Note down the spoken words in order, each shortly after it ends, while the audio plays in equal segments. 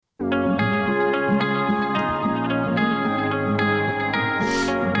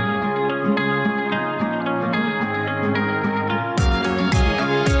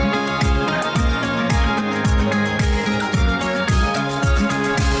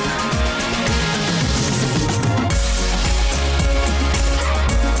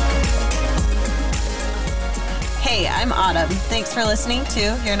Autumn. Thanks for listening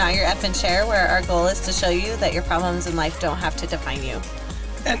to You're Not Your Effing Share, where our goal is to show you that your problems in life don't have to define you.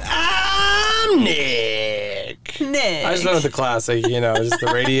 And I'm Nick. Nick. I just went with the classic, just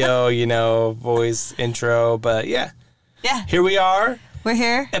the radio, voice intro. But yeah. Yeah. Here we are. We're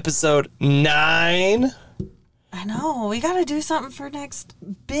here. Episode 9. I know. We got to do something for next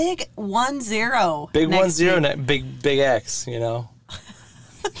big 1-0. Big next 1-0, big X,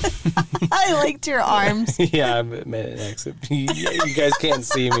 I liked your arms. Yeah, I made an X. You guys can't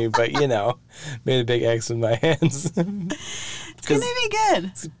see me, but made a big X with my hands. It's gonna be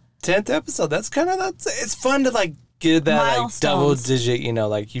good. 10th episode. That's it's fun to get that Milestones. Double digit.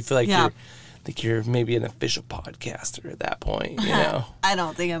 You feel like Yeah. you're maybe an official podcaster at that point. I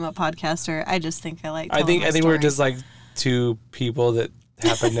don't think I'm a podcaster. I just think I like. I think we're just two people that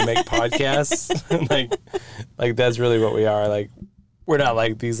happen to make podcasts. like that's really what we are. We're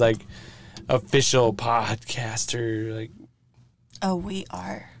not these official podcaster. Oh, we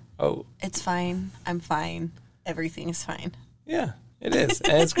are. Oh, It's fine. I'm fine. Everything's fine. yeah, it is,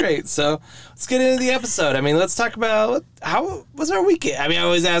 and it's great. So let's get into the episode. Let's talk about how was our weekend. I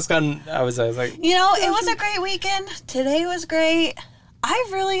always ask I was like, it was a great weekend. Today was great. I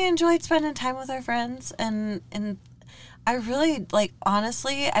really enjoyed spending time with our friends, and I really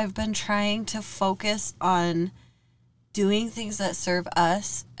honestly, I've been trying to focus on doing things that serve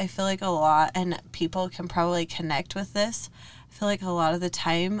us. I feel like a lot, and people can probably connect with this. I feel like a lot of the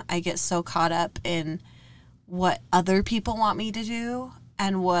time I get so caught up in what other people want me to do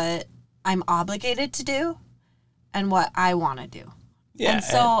and what I'm obligated to do and what I want to do. yeah. And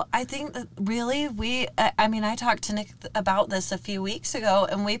so I think that really I talked to Nick about this a few weeks ago,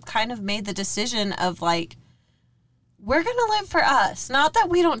 and we've kind of made the decision of we're going to live for us. Not that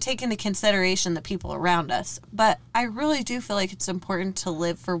we don't take into consideration the people around us, but I really do feel like it's important to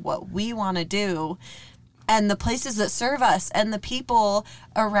live for what we want to do and the places that serve us and the people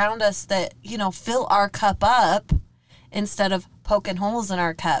around us that, fill our cup up instead of poking holes in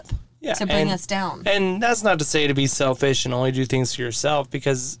our cup to bring us down. And that's not to say to be selfish and only do things for yourself,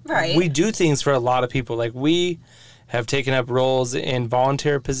 because Right. we do things for a lot of people. We have taken up roles in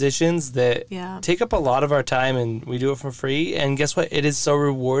volunteer positions that take up a lot of our time, and we do it for free. And guess what? It is so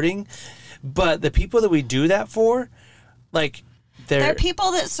rewarding. But the people that we do that for, they're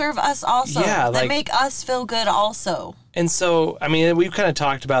people that serve us also. Yeah, that make us feel good also. And so, we've kind of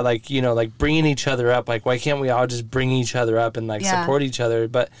talked about, bringing each other up. Why can't we all just bring each other up and, support each other?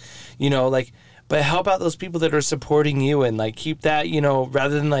 But, but help out those people that are supporting you and, keep that,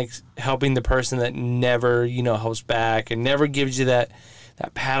 rather than, helping the person that never, helps back and never gives you that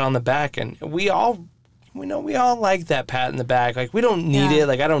pat on the back. And we all like that pat in the back. We don't need it.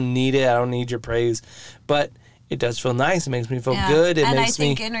 I don't need it. I don't need your praise. But it does feel nice. It makes me feel good. And I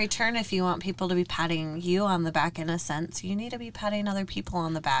think in return, if you want people to be patting you on the back in a sense, you need to be patting other people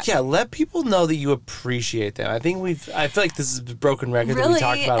on the back. Yeah, let people know that you appreciate them. I feel like this is a broken record that we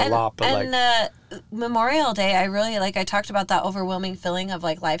talk about a lot. But Memorial Day, I talked about that overwhelming feeling of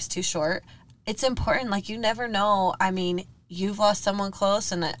life's too short. It's important. You never know. You've lost someone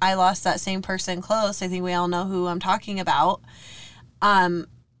close, and I lost that same person close. I think we all know who I'm talking about.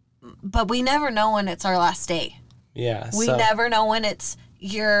 But we never know when it's our last day. Yeah. We never know when it's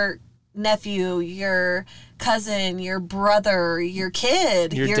your nephew, your cousin, your brother, your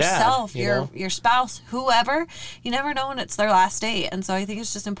kid, your yourself, dad, your spouse, whoever. You never know when it's their last day. And so I think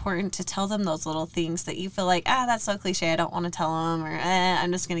it's just important to tell them those little things that you feel that's so cliche, I don't want to tell them, or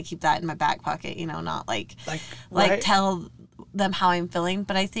I'm just going to keep that in my back pocket, not tell them how I'm feeling.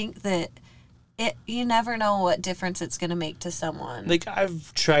 But I think that you never know what difference it's going to make to someone.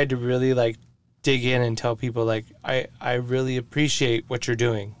 I've tried to really dig in and tell people I really appreciate what you're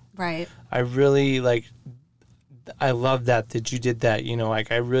doing. Right. I really I love that you did that.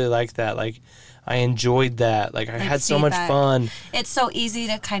 I really like that. I enjoyed that. I had so much fun. It's so easy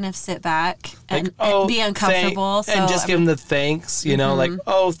to kind of sit back and be uncomfortable. And just give them the thanks,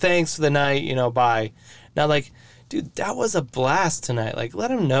 oh, thanks for the night, bye. Now, dude, that was a blast tonight. Let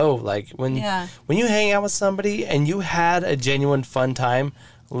them know. When you hang out with somebody and you had a genuine fun time,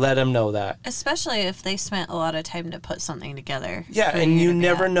 let them know that. Especially if they spent a lot of time to put something together. Yeah, and you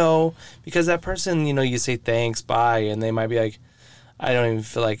never know, because that person, you say thanks, bye, and they might be I don't even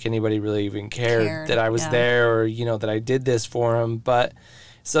feel like anybody really even cared that I was there, or, that I did this for them. But,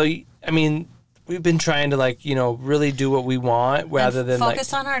 so, we've been trying to, really do what we want rather than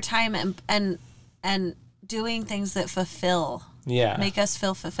focus on our time and doing things that fulfill. Yeah. Make us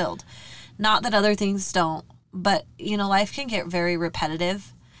feel fulfilled. Not that other things don't, but, life can get very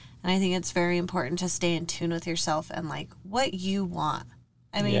repetitive. And I think it's very important to stay in tune with yourself and what you want.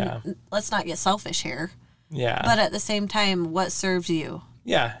 Let's not get selfish here. Yeah. But at the same time, what serves you?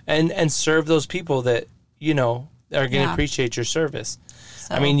 Yeah. And serve those people that, you know, are going to appreciate your service.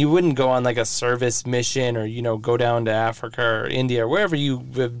 So. I mean, you wouldn't go on like a service mission or, you know, go down to Africa or India or wherever you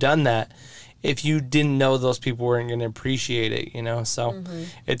have done that if you didn't know those people weren't going to appreciate it, you know? So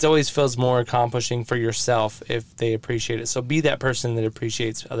it always feels more accomplishing for yourself if they appreciate it. So be that person that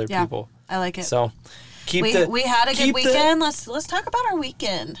appreciates other people. I like it. So we had a good weekend. Let's talk about our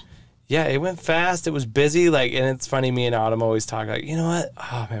weekend. Yeah, it went fast. It was busy. Like, and it's funny, me and Autumn always talk like, you know what?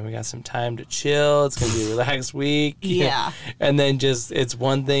 Oh man, we got some time to chill. It's gonna be a relaxed week. Yeah. And then just it's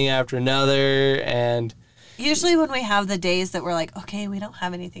one thing after another. And usually when we have the days that we're like, okay, we don't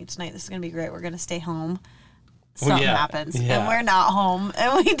have anything tonight. This is gonna be great. We're gonna stay home. Something happens, and we're not home,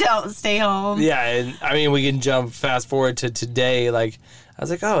 and we don't stay home. Yeah, and I mean, we can jump fast forward to today. Like, I was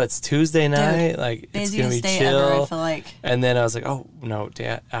like, oh, it's Tuesday night. Dude, like, it's gonna be chill. Ever, I feel like. And then I was like, oh no,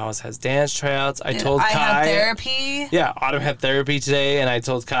 Alice has dance tryouts. I told Kai. I had therapy. Yeah, Autumn had therapy today, and I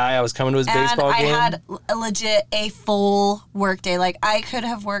told Kai I was coming to his baseball game. I had a full work day. Like, I could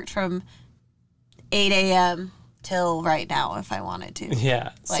have worked from 8 a.m. till right now if I wanted to.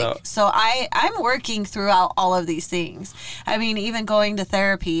 Yeah. So I'm working throughout all of these things. I mean, even going to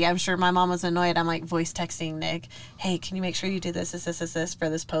therapy, I'm sure my mom was annoyed. I'm like voice texting Nick, hey, can you make sure you do this for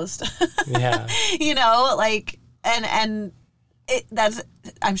this post? Yeah. You know, like, and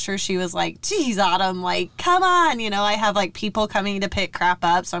I'm sure she was like, geez, Autumn, like, come on. You know, I have like people coming to pick crap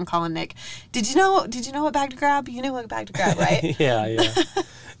up. So I'm calling Nick. Did you know what bag to grab? You knew what bag to grab, right? Yeah.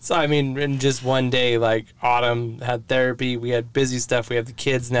 So, I mean, in just one day, like, Autumn had therapy. We had busy stuff. We have the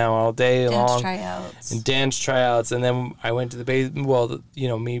kids now all day long. Dance tryouts. And then I went to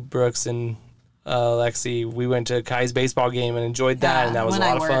me, Brooks, and Lexi, we went to Kai's baseball game and enjoyed that. And that was a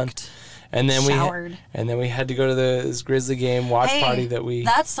lot of fun. And then we had to go to this Grizzly game watch party that we...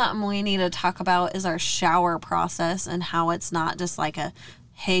 That's something we need to talk about is our shower process and how it's not just like a,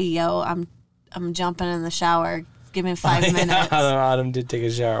 hey, yo, I'm jumping in the shower. Give me 5 minutes. Autumn did take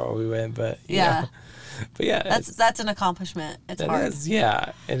a shower while we went, but yeah. But yeah. That's an accomplishment. It's hard.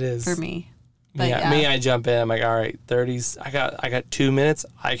 Yeah, it is. For me. But me, I jump in. I'm like, all right, 30s. I got 2 minutes.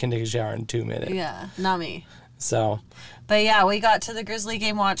 I can take a shower in 2 minutes. Yeah, not me. So. But yeah, we got to the Grizzly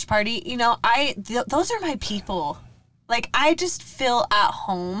game watch party. You know, those are my people. Like, I just feel at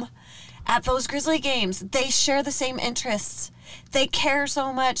home at those Grizzly games. They share the same interests. They care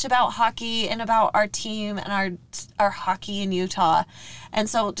so much about hockey and about our team and our hockey in Utah. And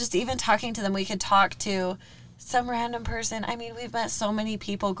so just even talking to them, we could talk to some random person. I mean, we've met so many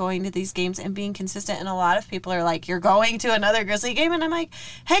people going to these games and being consistent. And a lot of people are like, you're going to another Grizzly game? And I'm like,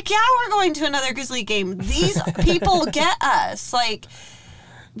 heck yeah, we're going to another Grizzly game. These people get us. Like,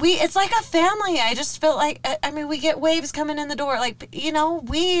 it's like a family. I just feel like, I mean, we get waves coming in the door. Like, you know,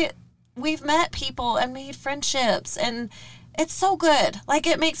 we've met people and made friendships, and it's so good. Like,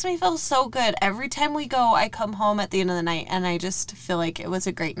 it makes me feel so good. Every time we go, I come home at the end of the night, and I just feel like it was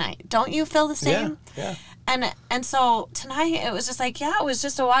a great night. Don't you feel the same? Yeah. And so tonight, it was just like, yeah, it was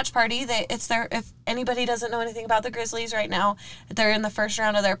just a watch party. It's their, if anybody doesn't know anything about the Grizzlies right now, they're in the first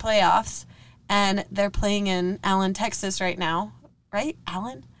round of their playoffs, and they're playing in Allen, Texas right now. Right,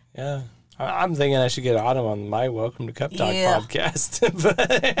 Allen? Yeah. I'm thinking I should get Autumn on my Welcome to Cup Talk podcast.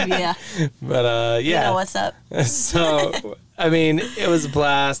 But you know what's up. So, I mean, it was a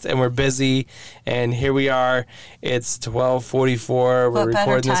blast, and we're busy, and here we are. It's 12:44. We're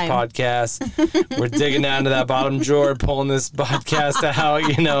recording this podcast. We're digging down to that bottom drawer, pulling this podcast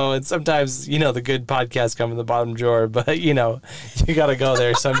out, you know, and sometimes, you know, the good podcasts come in the bottom drawer, but, you know, you got to go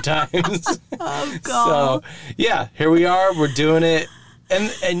there sometimes. Oh, God. So, yeah, here we are. We're doing it.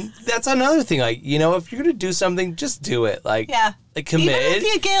 And that's another thing, like, you know, if you're going to do something, just do it. Like, like, commit. Even if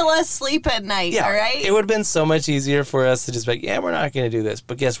you get less sleep at night, all right? It would have been so much easier for us to just be like, yeah, we're not going to do this.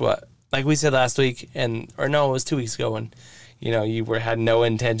 But guess what? Like we said last week, it was 2 weeks ago when, you know, you had no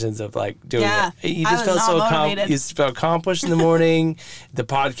intentions of, like, doing it. You just felt you felt accomplished in the morning. The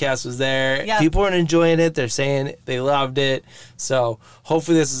podcast was there. Yep. People were enjoying it. They're saying they loved it. So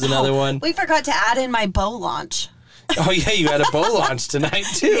hopefully this is another one. We forgot to add in my bow launch. Oh, yeah, you had a bow launch tonight,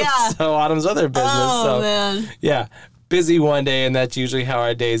 too. Yeah. So, Autumn's other business. Oh, man. Yeah, busy one day, and that's usually how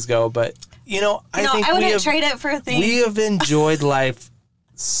our days go. But, you know, I think I wouldn't trade it for a thing. We have enjoyed life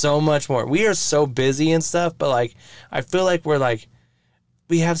so much more. We are so busy and stuff, but, like, I feel like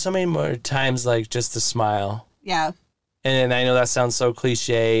we have so many more times, like, just to smile. Yeah. And I know that sounds so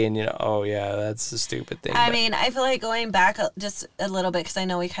cliche, and, you know, oh, yeah, that's a stupid thing. I mean, I feel like going back just a little bit, because I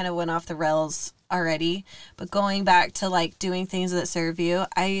know we kind of went off the rails already, but going back to, like, doing things that serve you,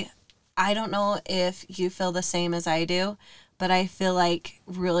 I don't know if you feel the same as I do, but I feel like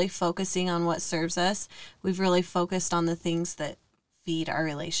really focusing on what serves us, we've really focused on the things that feed our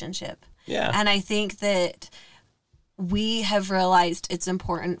relationship. Yeah. And I think that we have realized it's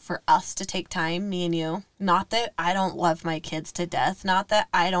important for us to take time, me and you. Not that I don't love my kids to death, not that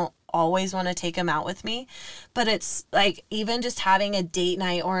I don't always want to take them out with me, but it's like even just having a date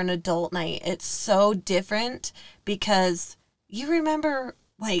night or an adult night, it's so different because you remember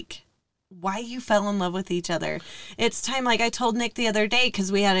like why you fell in love with each other. It's time, like I told Nick the other day,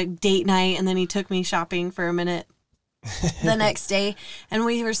 because we had a date night and then he took me shopping for a minute the next day, and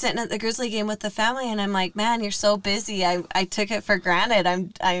we were sitting at the Grizzly game with the family, and I'm like, man, you're so busy. I took it for granted.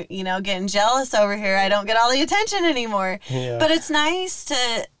 I getting jealous over here. I don't get all the attention anymore. Yeah. But it's nice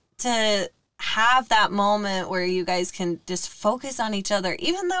to have that moment where you guys can just focus on each other,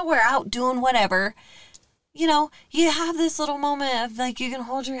 even though we're out doing whatever. You know, you have this little moment of like you can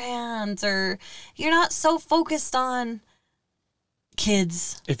hold your hands, or you're not so focused on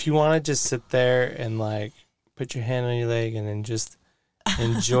kids. If you want to just sit there and like put your hand on your leg and then just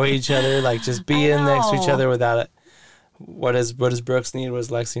enjoy each other, like just be in next to each other without it. What does Brooks need? What does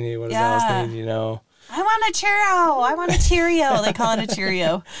Lexi need? What does Alice need? You know. I want a Cheerio. I want a Cheerio. They call it a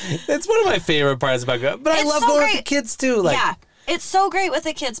Cheerio. It's one of my favorite parts about going. But I love going with the kids too. Like, yeah. It's so great with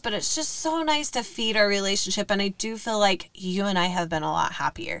the kids, but it's just so nice to feed our relationship. And I do feel like you and I have been a lot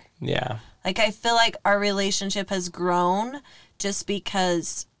happier. Yeah. Like, I feel like our relationship has grown just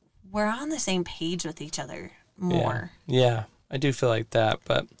because we're on the same page with each other more. Yeah. I do feel like that.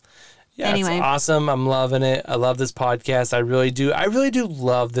 But yeah, anyway. It's awesome. I'm loving it. I love this podcast. I really do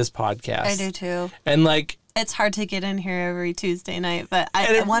love this podcast. I do too. And like, it's hard to get in here every Tuesday night, but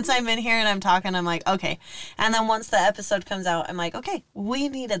once I'm in here and I'm talking, I'm like, okay. And then once the episode comes out, I'm like, okay, we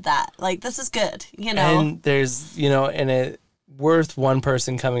needed that. Like, this is good, you know? And there's, you know, and it worth one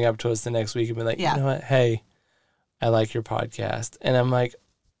person coming up to us the next week and be like, you know what? Hey, I like your podcast. And I'm like,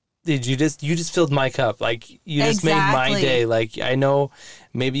 dude, you just filled my cup. Like, you just made my day. Like, I know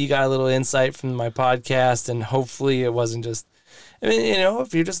maybe you got a little insight from my podcast, and hopefully it wasn't just, I mean, you know,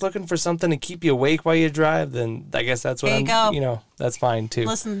 if you're just looking for something to keep you awake while you drive, then I guess that's what you know, that's fine too.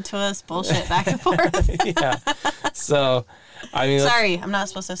 Listen to us bullshit back and forth. Yeah. So, I mean. Sorry, I'm not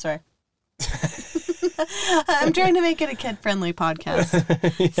supposed to swear. I'm trying to make it a kid-friendly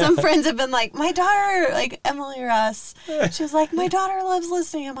podcast. Yeah. Some friends have been like, my daughter, like Emily Ross, she was like, my daughter loves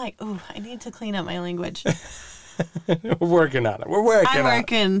listening. I'm like, ooh, I need to clean up my language. We're working on it.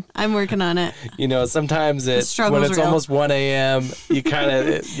 I'm working on it. You know, sometimes when it's real. Almost 1 a.m., you kind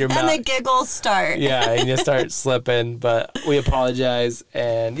of, your mouth. And the giggles start. Yeah, and you start slipping, but we apologize.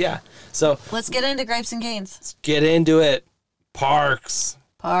 And yeah, so. Let's get into gripes and gains. Let's get into it. Parks.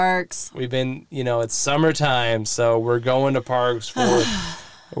 We've been, you know, it's summertime, so we're going to parks for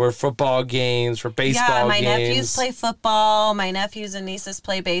football games, for baseball games. Yeah, my nephews play football. My nephews and nieces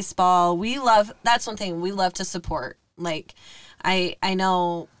play baseball. That's one thing we love to support. Like, I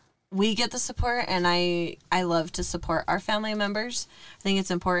know we get the support, and I love to support our family members. I think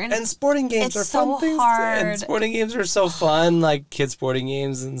it's important. And sporting games are fun things. Hard. And sporting games are so fun. Like, kid sporting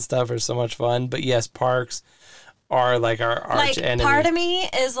games and stuff are so much fun. But yes, parks are like our arch enemy. Part of me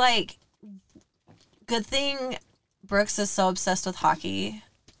is like, good thing Brooks is so obsessed with hockey.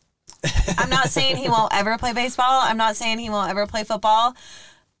 I'm not saying he won't ever play baseball. I'm not saying he won't ever play football.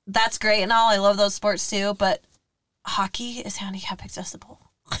 That's great and all. I love those sports too, but hockey is handicap accessible.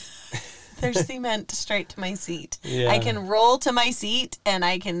 There's cement straight to my seat. Yeah. I can roll to my seat and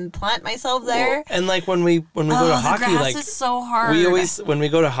I can plant myself there. Well, and like when we go to hockey, the grass like is so hard. When we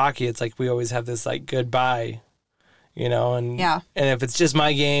go to hockey, it's like we always have this like goodbye. You know, and if it's just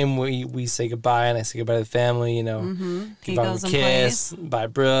my game, we say goodbye, and I say goodbye to the family. You know, He goes and plays. Bye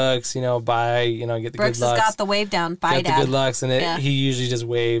Brooks. You know, bye. You know, get the Brooks good lucks. Brooks has got the wave down. Bye, get Dad. The good lucks, and he usually just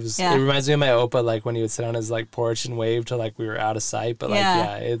waves. Yeah. It reminds me of my Opa, like when he would sit on his like porch and wave to like we were out of sight. But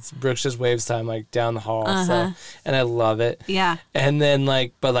it's Brooks just waves time like down the hall. So, and I love it. Yeah. And then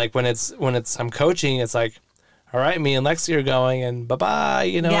but when it's I'm coaching, it's like, all right, me and Lexi are going, and bye-bye,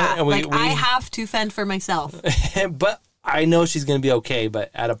 you know. Yeah, and we I have to fend for myself. But I know she's going to be okay.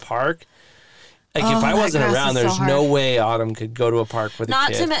 But at a park, like if I wasn't around, there's no way Autumn could go to a park with a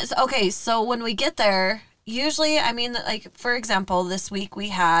kid. Okay, so when we get there, usually, I mean, like, for example, this week we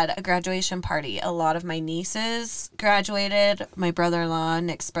had a graduation party. A lot of my nieces graduated. My brother-in-law,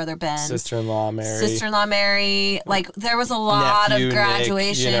 Nick's brother, Ben. Sister-in-law, Mary. Like, there was a lot of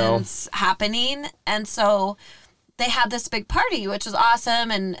graduations happening. And so they had this big party, which was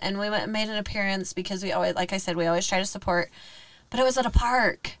awesome. And we went and made an appearance because we always, like I said, we always try to support. But it was at a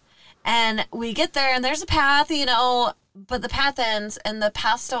park. And we get there, and there's a path, you know, but the path ends, and the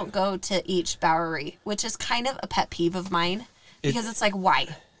paths don't go to each Bowery, which is kind of a pet peeve of mine. Because it's like, why?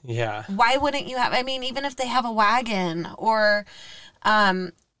 Yeah. Why wouldn't you have, I mean, even if they have a wagon or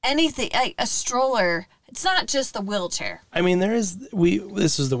anything, like a stroller, it's not just the wheelchair. I mean,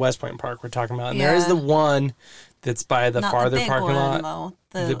 this is the West Point Park we're talking about, and there is the one that's by the not farther the big parking one, lot.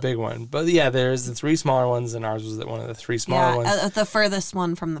 though. The big one. But yeah, there's the 3 smaller ones, and ours was one of the 3 smaller ones. The furthest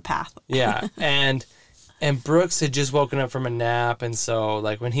one from the path. Yeah, and Brooks had just woken up from a nap, and so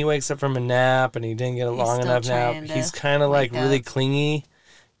like when he wakes up from a nap and he didn't get a long enough nap, he's kind of like really clingy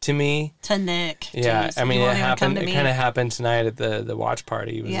to me. To Nick. Yeah, too, I mean it happened. It kind of happened tonight at the watch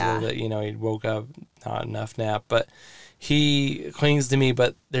party. It was a little bit, he woke up not enough nap, but he clings to me.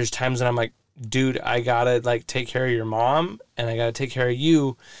 But there's times when I'm like, dude, I gotta like take care of your mom, and I gotta take care of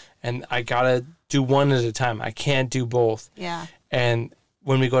you, and I gotta do one at a time. I can't do both. Yeah. And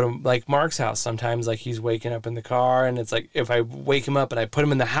when we go to like Mark's house, sometimes like he's waking up in the car, and it's like if I wake him up and I put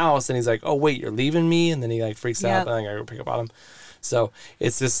him in the house, and he's like, "Oh wait, you're leaving me," and then he like freaks out, and I gotta go pick up on him. So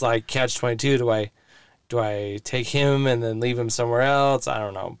it's this like catch-22. Do I take him and then leave him somewhere else? I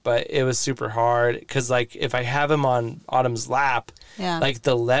don't know, but it was super hard because like if I have him on Autumn's lap, like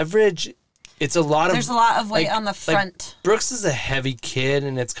the leverage. There's a lot of weight on the front. Like, Brooks is a heavy kid,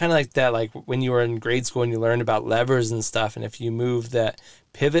 and it's kind of like that, like when you were in grade school and you learned about levers and stuff, and if you move that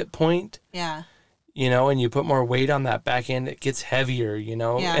pivot point, and you put more weight on that back end, it gets heavier,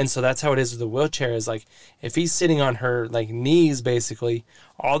 and so that's how it is with the wheelchair. Is like if he's sitting on her like knees, basically,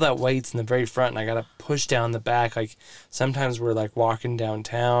 all that weight's in the very front, and I gotta push down the back. Like sometimes we're like walking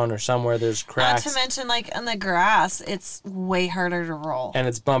downtown or somewhere, there's cracks. Not to mention like on the grass, it's way harder to roll, and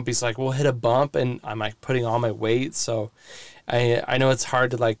it's bumpy. So like we'll hit a bump, and I'm like putting all my weight. So I know it's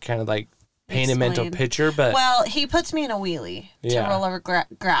hard to like kind of like paint a mental picture, but well, he puts me in a wheelie to roll over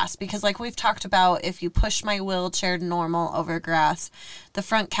grass because like we've talked about, if you push my wheelchair normal over grass, the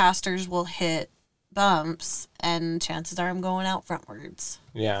front casters will hit bumps, and chances are I'm going out frontwards.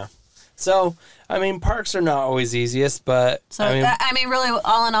 Yeah. So, I mean, parks are not always easiest, but so I mean, really,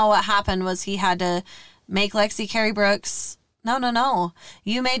 all in all, what happened was he had to make Lexi carry Brooks. No.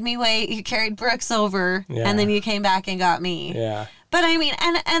 You made me wait. You carried Brooks over, and then you came back and got me. Yeah. But I mean,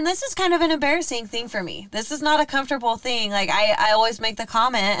 and this is kind of an embarrassing thing for me. This is not a comfortable thing. Like I always make the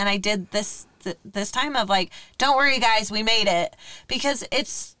comment, and I did this time of like, don't worry guys, we made it, because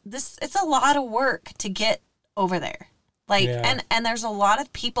it's a lot of work to get over there. Like and there's a lot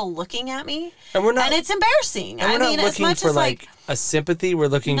of people looking at me, and it's embarrassing. And we're not looking for like a sympathy. We're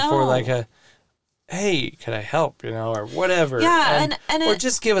looking for like a, hey, could I help? Or whatever. Yeah, or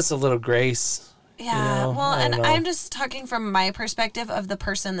just give us a little grace. Yeah, well, and I'm just talking from my perspective of the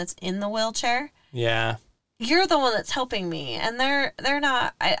person that's in the wheelchair. Yeah. You're the one that's helping me, and they're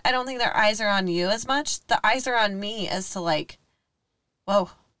not, I don't think their eyes are on you as much. The eyes are on me as to like, whoa,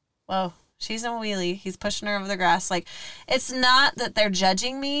 she's in a wheelie, he's pushing her over the grass. Like, it's not that they're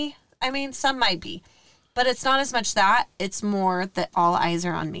judging me. I mean, some might be, but it's not as much that. It's more that all eyes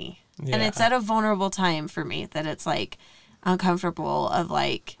are on me. Yeah. And it's at a vulnerable time for me that it's like uncomfortable of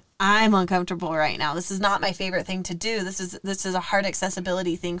like, I'm uncomfortable right now. This is not my favorite thing to do. This is a hard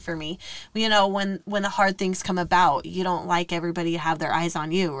accessibility thing for me. When the hard things come about, you don't like everybody to have their eyes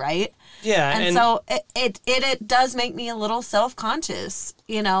on you, right? Yeah. And so it does make me a little self-conscious,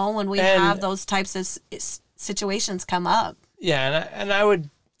 when we have those types of situations come up. Yeah,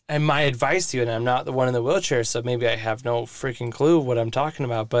 and my advice to you, and I'm not the one in the wheelchair, so maybe I have no freaking clue what I'm talking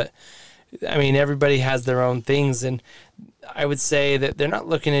about, but I mean, everybody has their own things, and I would say that they're not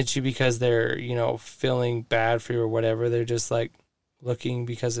looking at you because they're, feeling bad for you or whatever. They're just like looking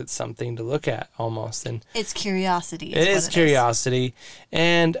because it's something to look at almost. And it's curiosity. It is curiosity.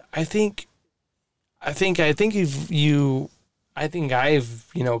 And I think I've,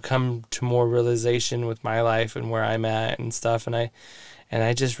 come to more realization with my life and where I'm at and stuff. And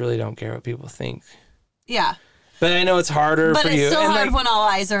I just really don't care what people think. Yeah. But I know it's harder for you. But it's still hard when all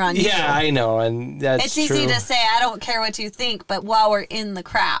eyes are on you. Yeah, I know, and that's It's easy to say, I don't care what you think, but while we're in the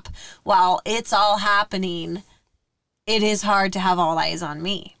crap, while it's all happening, it is hard to have all eyes on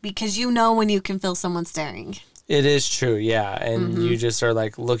me, because when you can feel someone staring. It is true, yeah, and you just are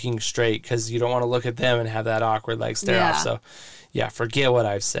like looking straight because you don't want to look at them and have that awkward like stare off. So, yeah, forget what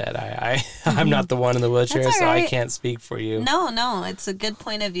I've said. I'm not the one in the wheelchair, so I can't speak for you. No, it's a good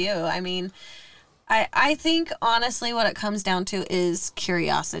point of view. I mean, I think, honestly, what it comes down to is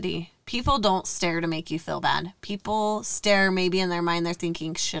curiosity. People don't stare to make you feel bad. People stare, maybe in their mind, they're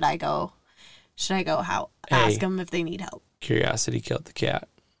thinking, should I go ask them if they need help? Curiosity killed the cat.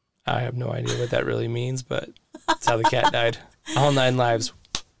 I have no idea what that really means, but that's how the cat died. All 9 lives.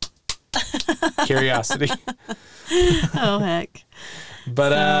 Curiosity. Oh, heck.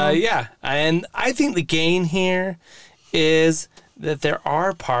 But yeah, and I think the gain here is that there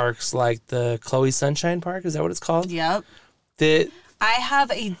are parks like the Chloe Sunshine Park. Is that what it's called? Yep. That I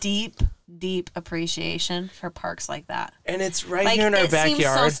have a deep appreciation for parks like that. And it's right here in our backyard. It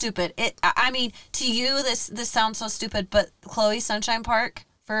seems so stupid. I mean, to you, this sounds so stupid, but Chloe Sunshine Park,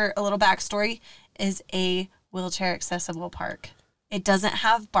 for a little backstory, is a wheelchair accessible park. It doesn't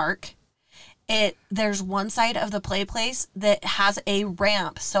have bark. There's one side of the play place that has a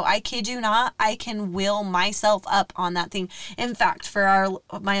ramp. So I kid you not, I can wheel myself up on that thing. In fact, for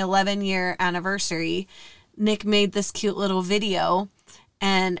my 11-year anniversary, Nick made this cute little video,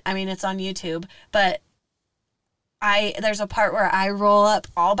 and I mean, it's on YouTube, but there's a part where I roll up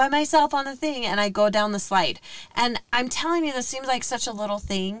all by myself on the thing and I go down the slide. And I'm telling you, this seems like such a little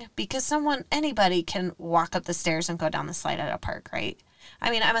thing because anybody can walk up the stairs and go down the slide at a park, right?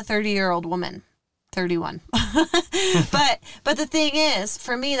 I mean, I'm a 30-year-old woman, 31. but the thing is,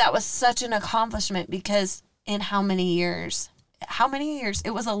 for me, that was such an accomplishment because in how many years?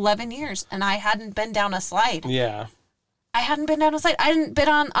 It was 11 years and I hadn't been down a slide. Yeah. I hadn't been down a slide. I hadn't been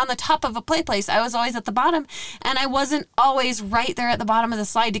on the top of a play place. I was always at the bottom, and I wasn't always right there at the bottom of the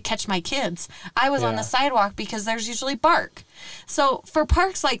slide to catch my kids. I was on the sidewalk because there's usually bark. So for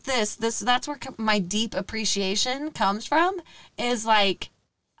parks like this that's where my deep appreciation comes from, is like,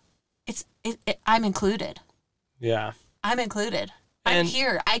 I'm included. Yeah. I'm included. I'm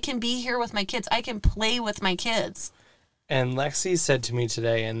here. I can be here with my kids. I can play with my kids. And Lexi said to me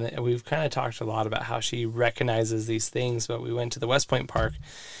today, and we've kind of talked a lot about how she recognizes these things, but we went to the West Point Park,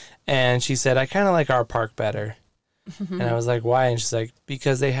 and she said, I kind of like our park better. And I was like, why? And she's like,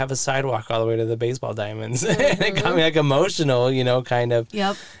 because they have a sidewalk all the way to the baseball diamonds. And it got me like emotional, kind of.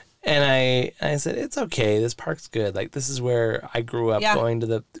 Yep. And I said, it's okay. This park's good. Like, this is where I grew up going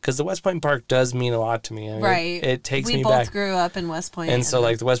to because the West Point Park does mean a lot to me. I mean, right. It takes me back. We both grew up in West Point. And so,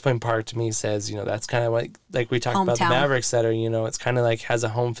 like, the West Point Park to me says, that's kind of like we talked about the Mavericks Center, it's kind of like has a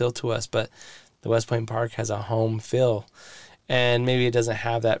home feel to us, but the West Point Park has a home feel. And maybe it doesn't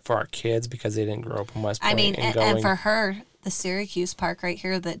have that for our kids because they didn't grow up in West Point. I mean, and for her, the Syracuse Park right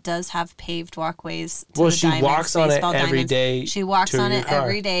here that does have paved walkways to the she Diamonds, walks on it every day. She walks on it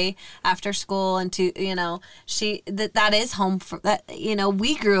every day after school, and that is home for that.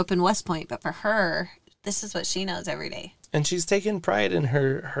 We grew up in West Point, but for her, this is what she knows every day. And she's taken pride in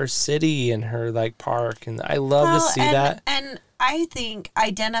her city and her park, and I love to see that. And I think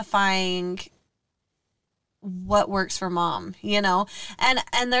identifying what works for mom, and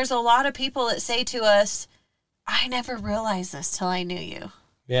there's a lot of people that say to us, I never realized this till I knew you.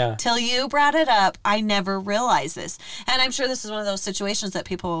 Yeah. Till you brought it up, I never realized this. And I'm sure this is one of those situations that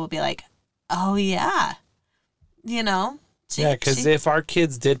people will be like, oh, yeah. Yeah, because if our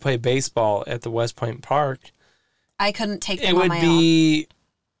kids did play baseball at the West Point Park, I couldn't take them on my own.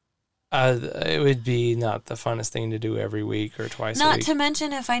 It would be not the funnest thing to do every week or twice a week. Not to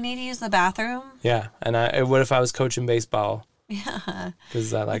mention if I need to use the bathroom. Yeah, and what if I was coaching baseball? Yeah.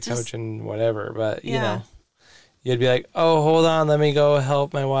 Because I like coaching whatever, but, you'd be like, oh, hold on, let me go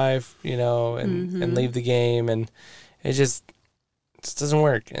help my wife, and leave the game, and it just doesn't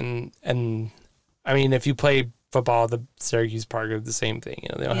work. And I mean, if you play football at the Syracuse Park, it's the same thing.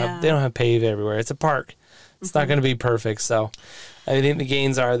 They don't have pave everywhere. It's a park. It's not going to be perfect. So I think the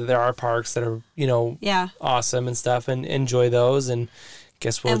gains are that there are parks that are awesome and stuff, and enjoy those. And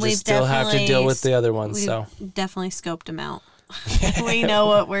guess we'll just still have to deal with the other ones. We've definitely scoped them out. We know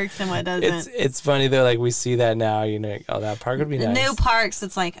what works and what doesn't. It's funny though, like we see that now, that park would be nice. New parks,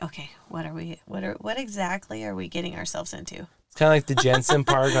 it's like, okay, what exactly are we getting ourselves into? It's kind of like the Jensen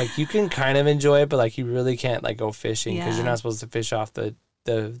Park. Like you can kind of enjoy it, but like you really can't go fishing because you're not supposed to fish off the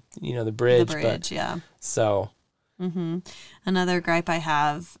bridge. The bridge, yeah. So. Another gripe I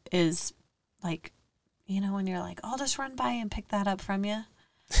have is when you're like, I'll just run by and pick that up from you.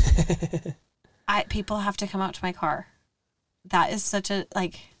 People have to come out to my car. That is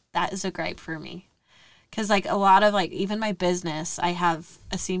that is a gripe for me. Because a lot of even my business, I have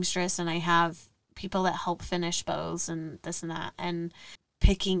a seamstress and I have people that help finish bows and this and that. And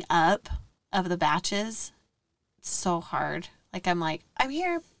picking up of the batches, it's so hard. I'm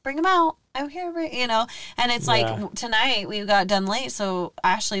here, bring them out. I'm here, and it's tonight we got done late. So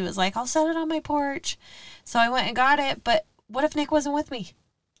Ashley was like, I'll set it on my porch. So I went and got it. But what if Nick wasn't with me?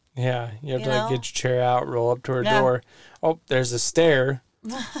 Yeah, you have to get your chair out, roll up to her door. Oh, there's a stair.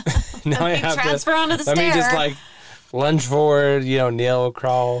 Now I have transfer onto the stair. Let me just lunge forward, kneel,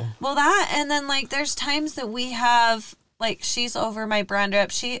 crawl. Well, that, and then there's times that we have she's over my brand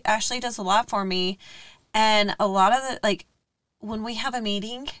rep. Ashley does a lot for me, and a lot of the when we have a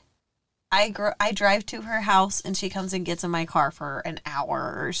meeting, I drive to her house and she comes and gets in my car for an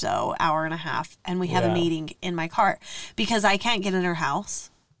hour or so, hour and a half, and we have a meeting in my car because I can't get in her house.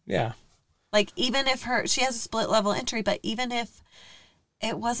 Yeah. Like, even if she has a split level entry, but even if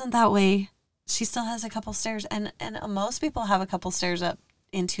it wasn't that way, she still has a couple stairs, and most people have a couple stairs up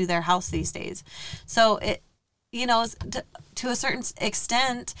into their house these days. So it, you know, to a certain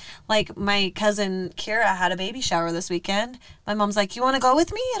extent, like my cousin Kira had a baby shower this weekend. My mom's like, "You want to go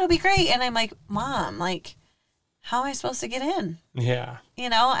with me? It'll be great." And I'm like, "Mom, like, how am I supposed to get in?" Yeah. You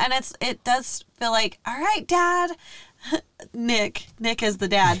know, and it does feel like, "All right, Dad." Nick is the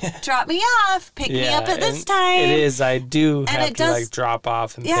dad. Drop me off. Pick me up at this time. It is. I do have to like drop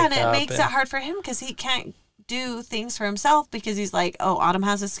off and pick up. Yeah, and it makes it hard for him because he can't do things for himself because he's like, oh, Autumn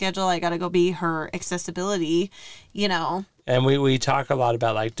has a schedule. I got to go be her accessibility, you know. And we talk a lot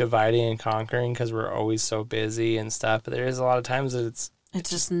about like dividing and conquering because we're always so busy and stuff. But there is a lot of times that it's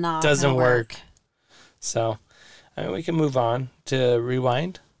just not doesn't work. So, I mean, we can move on to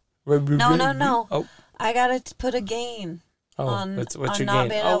rewind. No. Oh. I gotta put a gain on what's not your gain?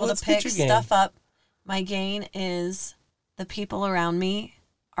 being able to pick stuff up. My gain is the people around me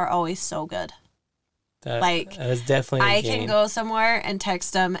are always so good. That is definitely a gain. I can go somewhere and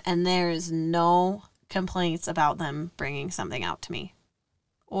text them, and there is no complaints about them bringing something out to me.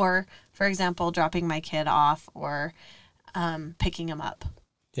 Or, for example, dropping my kid off or picking him up.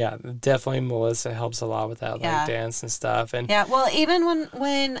 Yeah, definitely Melissa helps a lot with that, like dance and stuff. And yeah, well, even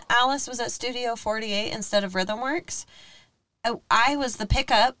when Alice was at Studio 48 instead of RhythmWorks, I was the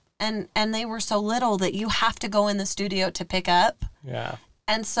pickup, and they were so little that you have to go in the studio to pick up. Yeah.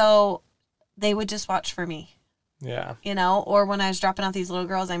 And so they would just watch for me. Yeah. You know, or when I was dropping off these little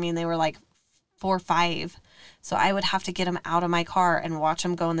girls, I mean, they were like 4 or 5. So I would have to get them out of my car and watch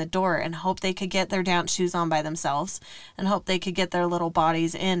them go in the door and hope they could get their dance shoes on by themselves and hope they could get their little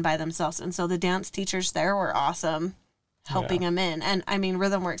bodies in by themselves. And so the dance teachers there were awesome helping them in. And I mean,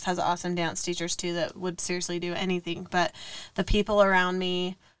 RhythmWorks has awesome dance teachers too that would seriously do anything. But the people around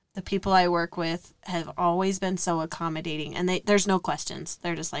me, the people I work with have always been so accommodating, and there's no questions.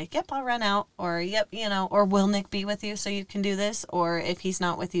 They're just like, yep, I'll run out, or yep, you know, or will Nick be with you so you can do this? Or if he's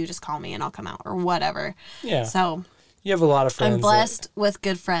not with you, just call me and I'll come out, or whatever. Yeah. So you have a lot of friends. I'm blessed with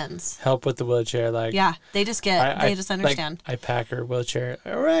good friends. Help with the wheelchair. Like, yeah, they just they just understand. Like, I pack her wheelchair.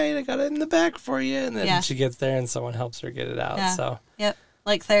 All right, I got it in the back for you. And then she gets there and someone helps her get it out. Yeah. So, yep.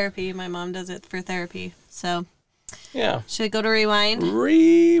 Like therapy. My mom does it for therapy. So, yeah. Should we go to rewind?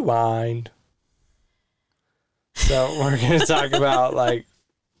 Rewind. So we're going to talk about, like,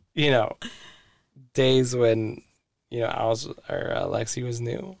 you know, days when, you know, Lexi was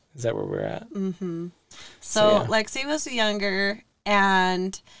new. Is that where we're at? Mm-hmm. So Lexi was younger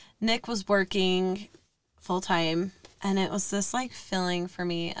and Nick was working full time. And it was this, like, feeling for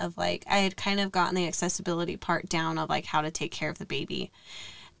me of, like, I had kind of gotten the accessibility part down of, like, how to take care of the baby.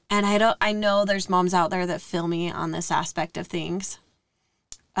 And I know there's moms out there that feel me on this aspect of things.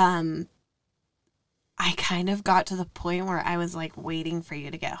 I kind of got to the point where I was like waiting for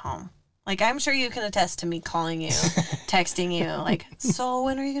you to get home. Like, I'm sure you can attest to me calling you, texting you, like, so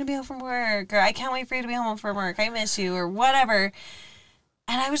when are you going to be home from work? Or I can't wait for you to be home from work. I miss you, or whatever.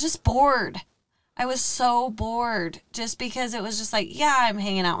 And I was just bored. I was so bored just because it was just like, yeah, I'm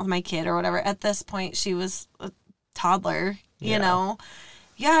hanging out with my kid or whatever. At this point, she was a toddler, you know.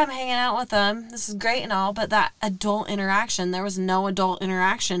 Yeah, I'm hanging out with them. This is great and all, but that adult interaction, there was no adult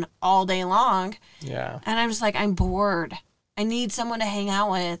interaction all day long. Yeah. And I'm just like, I'm bored. I need someone to hang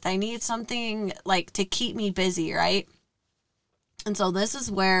out with. I need something, like, to keep me busy, right? And so this is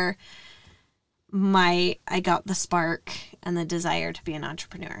where I got the spark and the desire to be an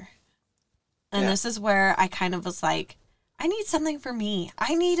entrepreneur. And this is where I kind of was like, I need something for me.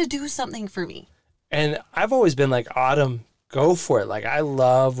 I need to do something for me. And I've always been like, Autumn, go for it. Like, I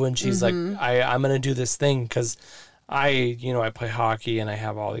love when she's like, I'm going to do this thing because I play hockey and I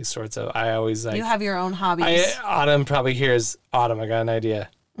have all these sorts of, I always like. You have your own hobbies. Autumn probably hears, Autumn, I got an idea,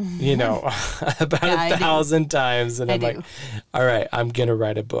 you know, about 1,000 times. And I'm like, all right, I'm going to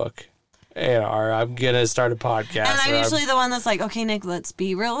write a book. Or I'm going to start a podcast. And I'm usually the one that's like, okay, Nick, let's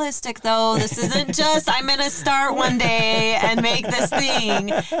be realistic, though. This isn't just, I'm going to start one day and make this thing.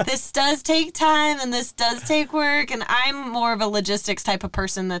 This does take time and this does take work. And I'm more of a logistics type of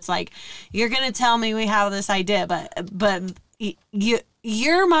person that's like, you're going to tell me we have this idea, but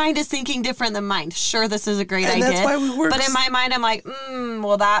your mind is thinking different than mine. Sure, this is a great idea. That's why we work. But in my mind, I'm like,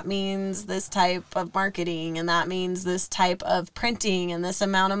 well, that means this type of marketing, and that means this type of printing, and this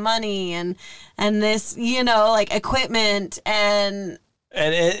amount of money, and this, you know, like equipment, and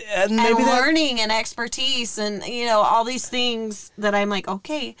maybe learning and expertise, and, you know, all these things that I'm like,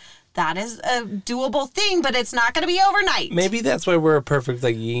 okay, that is a doable thing, but it's not going to be overnight. Maybe that's why we're a perfect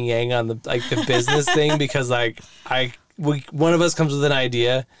like yin yang on the business thing, because like one of us comes with an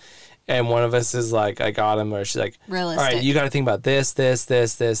idea, and one of us is like Autumn, or she's like, realistic. All right, you got to think about this.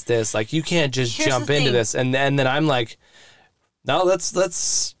 Like you can't just jump into this, and then I'm like, no,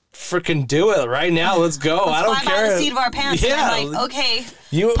 let's freaking do it right now. Let's go. I don't care. By the seat of our pants. Yeah. And I'm like, okay,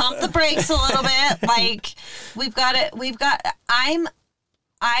 pump the brakes a little bit. Like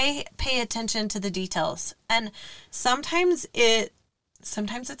I pay attention to the details, and sometimes it's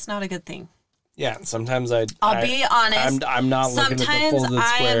not a good thing. Yeah, sometimes I'll be honest. I'm not looking at the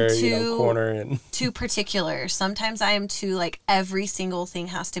folded square, corner and too particular. Sometimes I am too like every single thing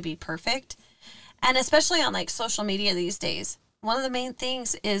has to be perfect, and especially on like social media these days. One of the main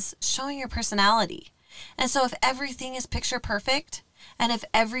things is showing your personality. And so if everything is picture perfect, and if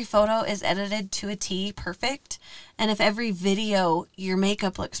every photo is edited to a T perfect, and if every video, your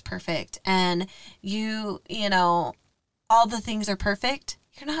makeup looks perfect, and you know, all the things are perfect,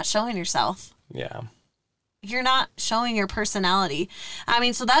 you're not showing yourself. Yeah. You're not showing your personality. I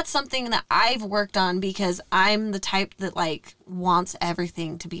mean, so that's something that I've worked on, because I'm the type that like wants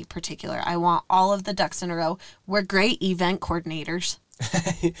everything to be particular. I want all of the ducks in a row. We're great event coordinators.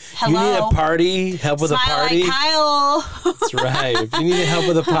 Hello. You need a party, help with Smile a party. Like Kyle. That's right. If you need help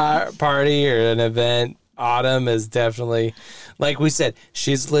with a party or an event, Autumn is definitely, like we said,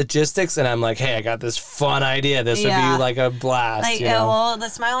 she's logistics, and I'm like, hey, I got this fun idea. This would be like a blast. Like, well, the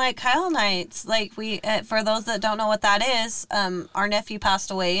Smile Like Kyle nights, like we, for those that don't know what that is, our nephew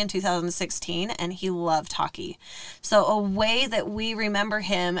passed away in 2016, and he loved hockey. So a way that we remember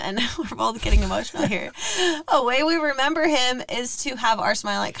him, and we're both getting emotional here, a way we remember him is to have our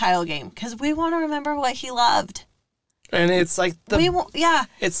Smile Like Kyle game, because we want to remember what he loved. And it's like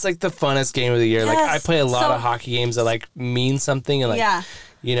it's like the funnest game of the year. Yes. Like I play a lot of hockey games that like mean something, and like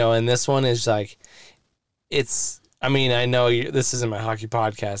you know, and this one is like, it's. I mean, I know this isn't my hockey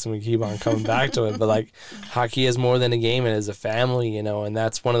podcast, and we keep on coming back to it, but like, hockey is more than a game; it is a family, you know, and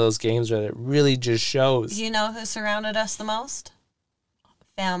that's one of those games where it really just shows. You know who surrounded us the most?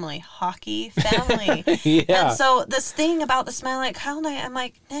 Family, hockey, family. Yeah. And so this thing about the Smile Like Kyle night, I'm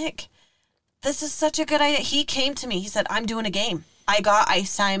like, Nick, this is such a good idea. He came to me. He said, I'm doing a game. I got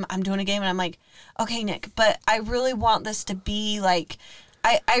ice time. I'm doing a game. And I'm like, okay, Nick, but I really want this to be like,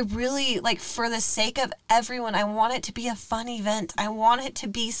 I really, like, for the sake of everyone, I want it to be a fun event. I want it to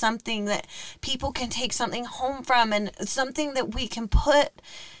be something that people can take something home from, and something that we can put,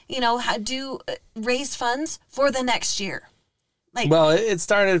 you know, raise funds for the next year. Like, well, it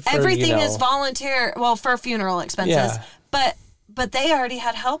started for, everything is volunteer, well, for funeral expenses, but they already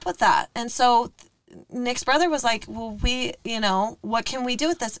had help with that. And so Nick's brother was like, well, what can we do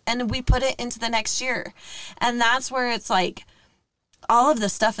with this? And we put it into the next year. And that's where it's like, all of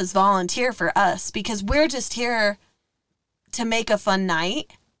this stuff is volunteer for us, because we're just here to make a fun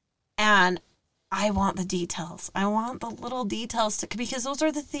night. And I want the details. I want the little details because those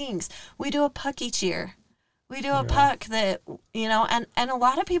are the things. We do a puck each year. We do a puck that, you know, and a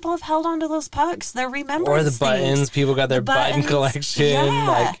lot of people have held on to those pucks. They're remembrance Or the buttons. Things. People got their button collection. Yeah.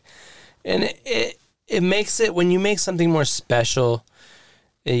 Like, and it makes it, when you make something more special,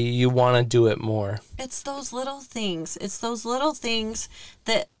 you want to do it more. It's those little things. It's those little things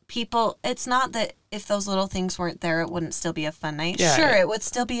that people, it's not that if those little things weren't there, it wouldn't still be a fun night. Yeah. Sure, it would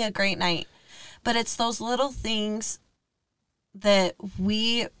still be a great night. But it's those little things that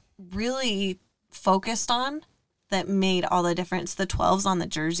we really focused on that made all the difference. The 12s on the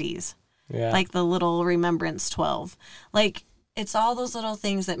jerseys, like the little remembrance 12, like it's all those little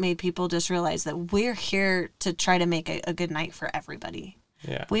things that made people just realize that we're here to try to make a good night for everybody.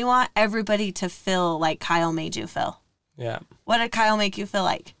 We want everybody to feel like Kyle made you feel. What did Kyle make you feel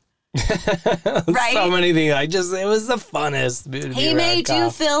like? Right? So many things. It was the funnest. He made you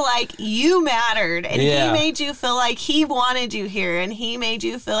feel like you mattered, and he made you feel like he wanted you here, and he made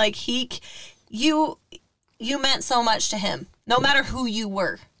you feel like you meant so much to him, no matter who you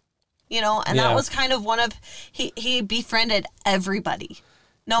were, you know, and that was kind of he befriended everybody,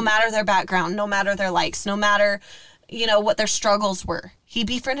 no matter their background, no matter their likes, no matter, you know, what their struggles were. He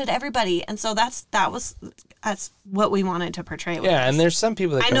befriended everybody. And so that's what we wanted to portray with and there's some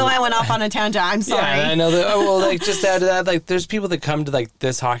people that I know I went off on a tangent. I'm sorry. Yeah, I know that. Well, like, just to add to that, like, there's people that come to like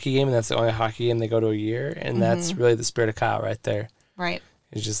this hockey game, and that's the only hockey game they go to a year, and that's really the spirit of Kyle right there. Right.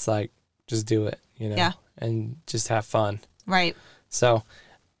 It's just like, just do it, you know. Yeah. And just have fun. Right. So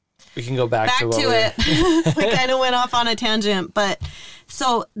we can go back to it. We kind of went off on a tangent, but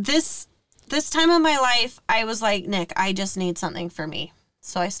so this time of my life, I was like, Nick, I just need something for me.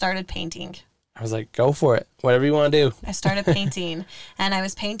 So I started painting. I was like, go for it. Whatever you want to do. I started painting, and I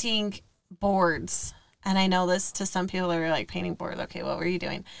was painting boards. And I know this to some people are like, painting boards. Okay, what were you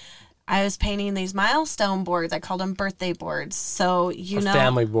doing? I was painting these milestone boards. I called them birthday boards. So,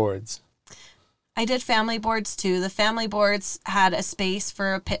 family boards. I did family boards too. The family boards had a space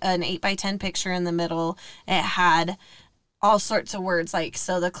for an 8x10 picture in the middle. It had all sorts of words, like,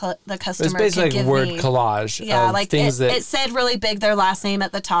 so the customer it's basically could give word me, collage. Yeah, of like things it said really big their last name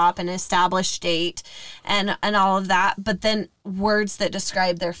at the top, an established date, and all of that. But then words that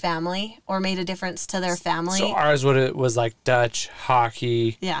described their family or made a difference to their family. So ours was like Dutch,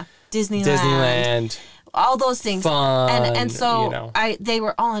 hockey, yeah, Disneyland, all those things. Fun, and so they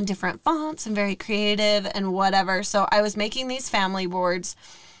were all in different fonts and very creative and whatever. So I was making these family boards.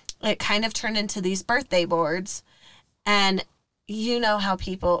 It kind of turned into these birthday boards. And you know how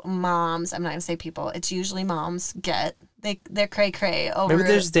moms, I'm not going to say people, it's usually moms they're cray-cray over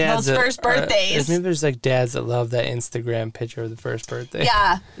those first birthdays. Maybe there's like dads that love that Instagram picture of the first birthday.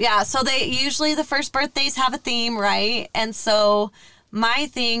 Yeah. So they usually, the first birthdays have a theme, right? And so my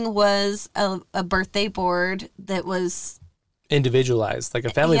thing was a birthday board that was individualized, like a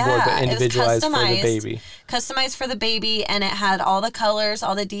family board, but individualized for the baby. Customized for the baby, and it had all the colors,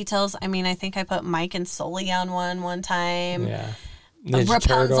 all the details. I mean, I think I put Mike and Sully on one time. Yeah.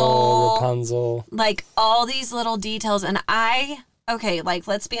 Rapunzel. Like all these little details. And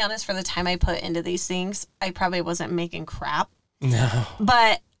let's be honest, for the time I put into these things, I probably wasn't making crap. No.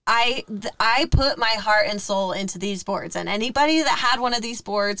 But I put my heart and soul into these boards, and anybody that had one of these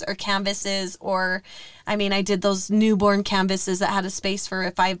boards or canvases, I did those newborn canvases that had a space for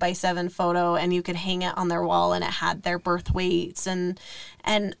a 5x7 photo, and you could hang it on their wall, and it had their birth weights and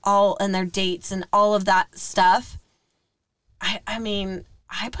their dates and all of that stuff. I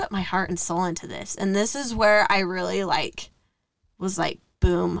put my heart and soul into this, and this is where I really was like,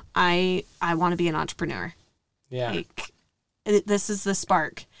 boom, I want to be an entrepreneur. Yeah. This is the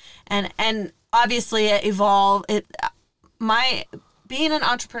spark. And obviously it evolved. Being an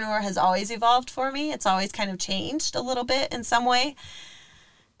entrepreneur has always evolved for me. It's always kind of changed a little bit in some way.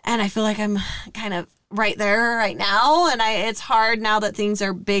 And I feel like I'm kind of right there right now. And it's hard now that things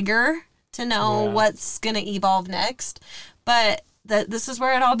are bigger to know what's going to evolve next. But this is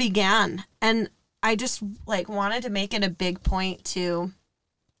where it all began. And I just wanted to make it a big point to,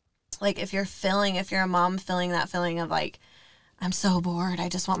 if you're a mom feeling that feeling of I'm so bored. I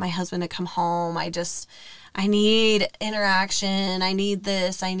just want my husband to come home. I need interaction. I need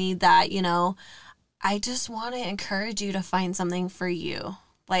this. I need that, I just want to encourage you to find something for you.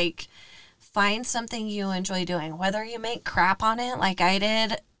 Find something you enjoy doing, whether you make crap on it like I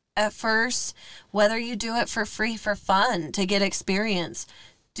did at first, whether you do it for free, for fun, to get experience.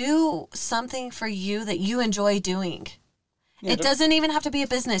 Do something for you that you enjoy doing. Yeah, it doesn't even have to be a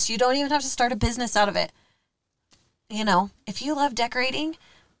business. You don't even have to start a business out of it. If you love decorating,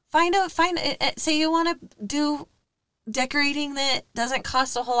 say you want to do decorating that doesn't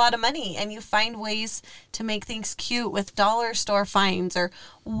cost a whole lot of money, and you find ways to make things cute with dollar store finds or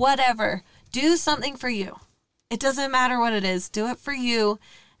whatever. Do something for you. It doesn't matter what it is. Do it for you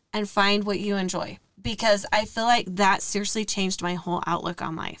and find what you enjoy, because I feel like that seriously changed my whole outlook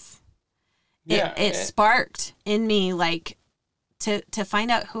on life. Yeah, it sparked in me to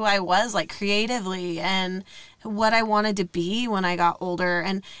find out who I was creatively and what I wanted to be when I got older.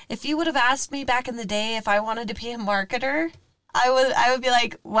 And if you would have asked me back in the day if I wanted to be a marketer, I would be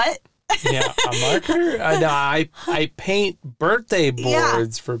like, what? Yeah, a marketer? I paint birthday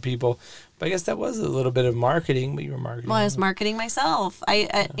boards for people. But I guess that was a little bit of marketing, but you were marketing. Well, I was marketing myself.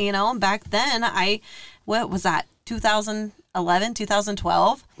 Back then, what was that, 2011,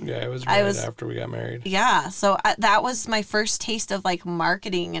 2012? Yeah, it was right after we got married. Yeah, so that was my first taste of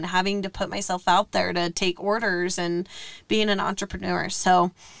marketing and having to put myself out there to take orders and being an entrepreneur. So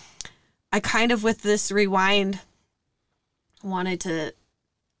I kind of, with this rewind, wanted to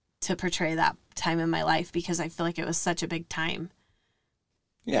portray that time in my life, because I feel like it was such a big time.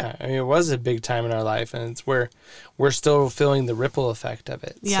 Yeah, it was a big time in our life, and it's where we're still feeling the ripple effect of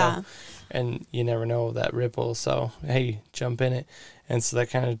it. Yeah. So, and you never know that ripple, so hey, jump in it. And so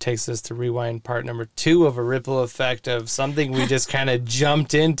that kind of takes us to rewind part number 2 of a ripple effect of something we just kind of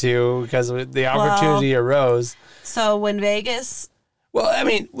jumped into because the opportunity arose. So when Vegas... Well,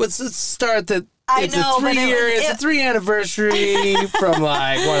 let's start that. It's a 3 anniversary from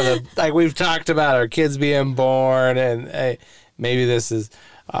one of the, we've talked about our kids being born, and maybe this is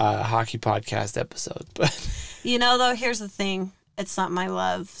a hockey podcast episode, but though, here's the thing. It's something I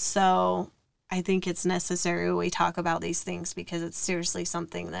love. So I think it's necessary we talk about these things, because it's seriously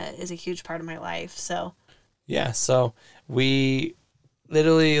something that is a huge part of my life. So, yeah. So we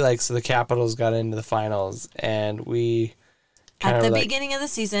literally, like, so the Capitals got into the finals, and we kind at of the beginning of the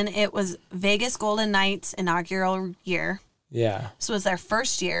season, it was Vegas Golden Knights' inaugural year. Yeah. This was their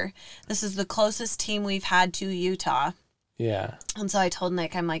first year. This is the closest team we've had to Utah. Yeah. And so I told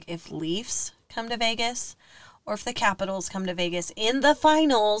Nick, I'm like, if Leafs come to Vegas or if the Capitals come to Vegas in the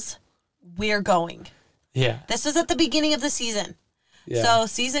finals, we're going. Yeah. This was at the beginning of the season. Yeah. So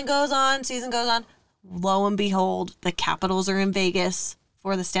season goes on. Lo and behold, the Capitals are in Vegas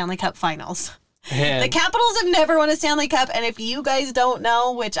for the Stanley Cup finals. And the Capitals have never won a Stanley Cup. And if you guys don't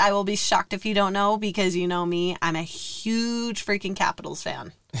know, which I will be shocked if you don't know, because you know me, I'm a huge freaking Capitals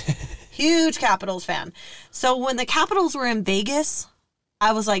fan. Huge Capitals fan. So when the Capitals were in Vegas,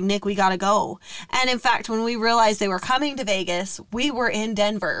 I was like, Nick, we got to go. And in fact, when we realized they were coming to Vegas, we were in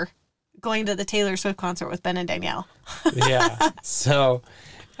Denver going to the Taylor Swift concert with Ben and Danielle. Yeah. So,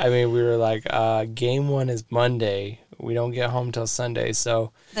 I mean, we were like, game 1 is Monday. We don't get home till Sunday.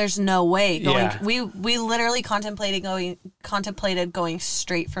 So there's no way going. Yeah. We literally contemplated going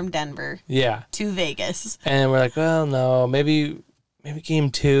straight from Denver. Yeah. To Vegas. And we're like, well, no, maybe game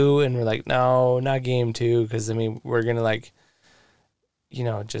 2. And we're like, no, not game 2. Because, I mean, we're going to, like, you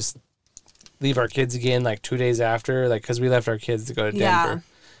know, just leave our kids again, like, 2 days after. Like, because we left our kids to go to Denver. Yeah.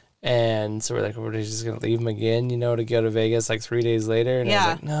 And so we're like, we're just going to leave them again, you know, to go to Vegas, like, 3 days later. And I was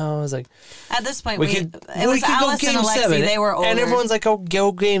like, no. I was like, at this point, it was Alice and Alexi. 7. They were older. And everyone's like, oh,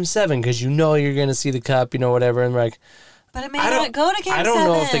 go game 7 because you know you're going to see the cup, you know, whatever. And we're like, but it may not go to game 7. I don't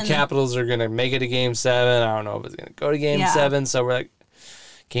know if the Capitals are going to make it to game 7. I don't know if it's going to go to game 7. So we're like,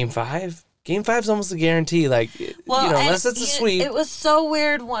 game 5? Game 5's almost a guarantee. Like, well, you know, unless it's a sweep. It was so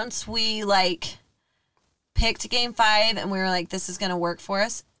weird once we, like, picked game 5 and we were like, this is going to work for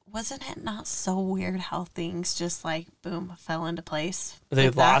us. Wasn't it not so weird how things just, like, boom, fell into place? They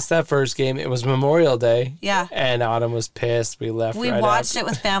lost that first game. It was Memorial Day. Yeah. And Autumn was pissed. We left We watched it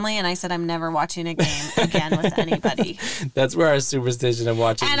with family, and I said, I'm never watching a game again with anybody. That's where our superstition of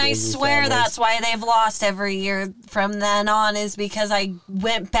watching and I swear that's why they've lost every year from then on, is because I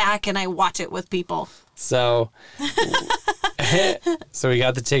went back and I watch it with people. So, so we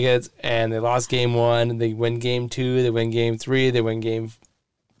got the tickets, and they lost game 1. They win game 2. They win game 3. They win game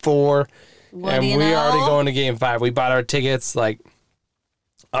 4. And we're already going to game 5. We bought our tickets, like,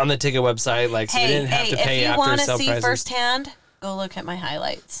 on the ticket website, like, so we didn't have to pay after sale prices. If you want to see firsthand, go look at my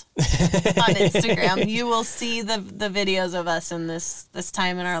highlights on Instagram. You will see the videos of us in this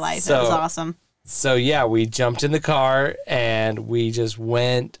time in our life. It was awesome. So, yeah, we jumped in the car and we just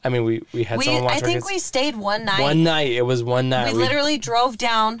went. I mean, we had someone watch our kids. We stayed one night. One night. It was one night. We literally drove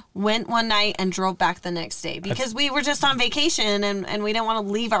down, went one night, and drove back the next day because we were just on vacation and we didn't want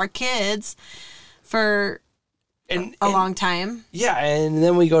to leave our kids for a long time. Yeah, and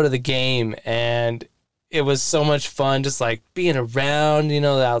then we go to the game, and it was so much fun just, like, being around, you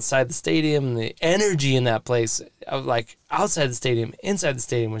know, outside the stadium, and the energy in that place, like, outside the stadium, inside the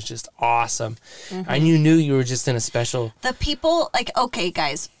stadium was just awesome. Mm-hmm. And you knew you were just in a special... The people, like, okay,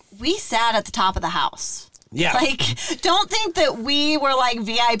 guys, we sat at the top of the house. Yeah. Like, don't think that we were, like,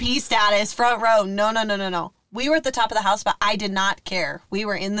 VIP status, front row. No. We were at the top of the house, but I did not care. We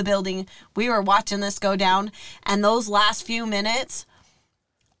were in the building. We were watching this go down. And those last few minutes...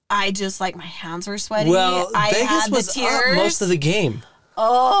 I just, like, my hands were sweaty. Well, I Vegas had was the tears. up most of the game.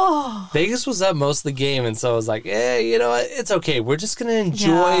 Oh. Vegas was up most of the game, and so I was like, you know what? It's okay. We're just going to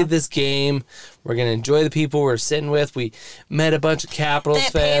enjoy this game. We're going to enjoy the people we're sitting with. We met a bunch of Capitals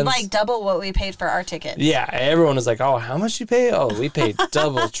fans. They paid, like, double what we paid for our tickets. Yeah, everyone was like, oh, how much you pay? Oh, we paid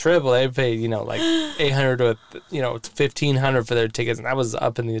double, triple. They paid, you know, like $800 to, you know, $1,500 for their tickets, and that was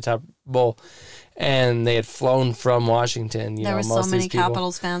up in the top bowl. And they had flown from Washington. There were so many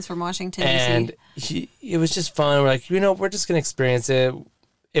Capitals fans from Washington, and it was just fun. We're like, you know, we're just gonna experience it.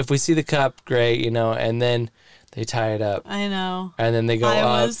 If we see the cup, great, you know. And then they tie it up. I know. And then they go up.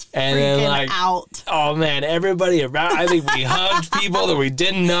 I was freaking out. Oh man, everybody around. I think we hugged people that we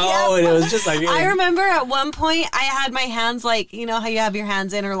didn't know, and it was just like. I remember at one point I had my hands, like, you know how you have your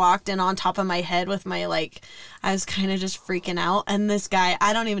hands interlocked and on top of my head with my, like. I was kind of just freaking out. And this guy,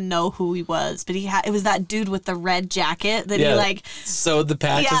 I don't even know who he was, but it was that dude with the red jacket that he, like... sewed the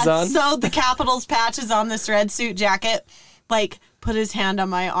patches on? Sewed the Capitals patches on this red suit jacket. Like, put his hand on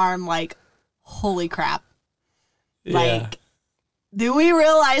my arm, like, holy crap. Yeah. Like, do we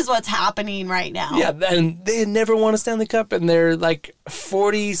realize what's happening right now? Yeah, and they had never won a Stanley Cup in their, like,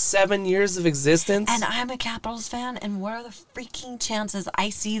 47 years of existence. And I'm a Capitals fan, and what are the freaking chances I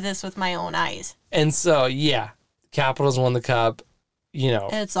see this with my own eyes? And so, yeah, Capitals won the Cup.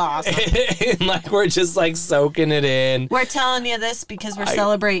 It's awesome. And like we're just like soaking it in. We're telling you this because we're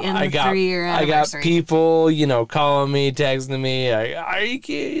celebrating the 3-year anniversary. I got people, calling me, texting me. Are you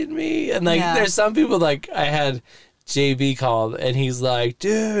kidding me? And like, there's some people like I had JB called, and he's like,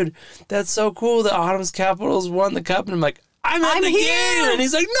 "Dude, that's so cool. The Autumn's Capitals won the cup," and I'm like, I'm at the game, and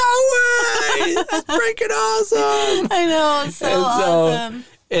he's like, "No way! That's freaking awesome!" I know, it's so awesome.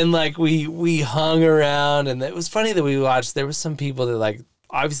 And like we hung around, and it was funny that we watched. There was some people that like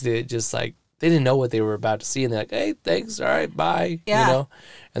obviously they just like they didn't know what they were about to see, and they're like, "Hey, thanks, all right, bye," and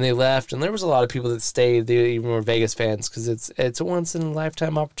they left. And there was a lot of people that stayed. They even were Vegas fans because it's a once in a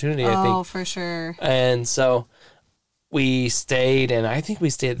lifetime opportunity. I think. Oh, for sure. And so we stayed, and I think we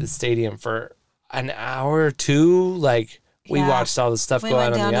stayed at the stadium for an hour or two, like. We watched all the stuff go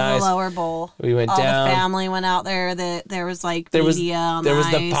out on the ice. We went down to the lower bowl. We went down. The family went out there. There was like media on the ice. There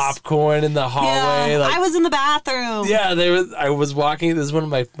was the popcorn in the hallway. Yeah, like, I was in the bathroom. Yeah, I was walking. This is one of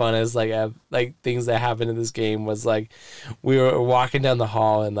my funnest like things that happened in this game was like we were walking down the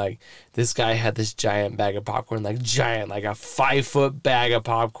hall, and like this guy had this giant bag of popcorn, like giant, like a 5-foot bag of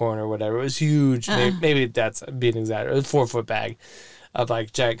popcorn or whatever. It was huge. Maybe that's being exaggerated. It was a 4-foot bag of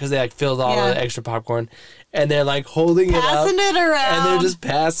like giant because they like filled all the extra popcorn. And they're like holding passing it around. And they're just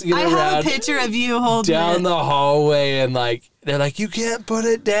passing it around. I have a picture of you holding down it. the hallway, and like they're like, "You can't put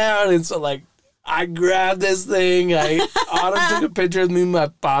it down." And so like I grabbed this thing. Autumn took a picture of me with my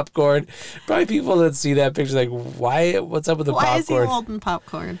popcorn. Probably people that see that picture like, why? What's up with the popcorn? Why is he holding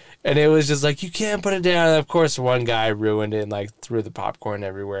popcorn? And it was just like, "You can't put it down." And of course, one guy ruined it and like threw the popcorn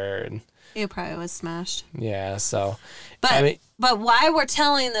everywhere. And it probably was smashed. Yeah, so. But why we're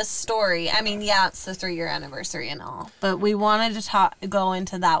telling this story, I mean, yeah, it's the 3-year anniversary and all, but we wanted to go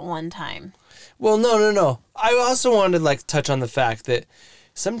into that one time. Well, no. I also wanted to like touch on the fact that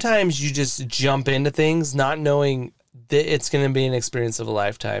sometimes you just jump into things not knowing that it's going to be an experience of a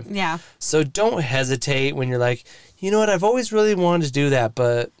lifetime. Yeah. So don't hesitate when you're like, you know what, I've always really wanted to do that,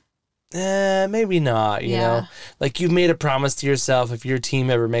 but maybe not, you know? Like you've made a promise to yourself if your team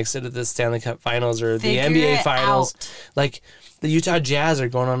ever makes it to the Stanley Cup Finals or the NBA Finals, like the Utah Jazz are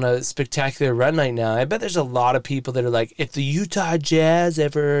going on a spectacular run right now. I bet there's a lot of people that are like, if the Utah Jazz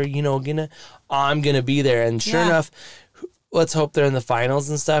ever, I'm going to be there. And sure enough, let's hope they're in the finals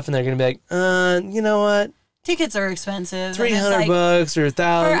and stuff, and they're going to be like, you know what? Tickets are expensive. $300 or $1,000.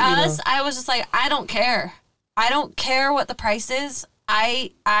 For us, I was just like, I don't care. I don't care what the price is.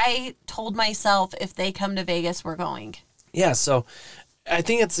 I told myself if they come to Vegas, we're going. Yeah, so I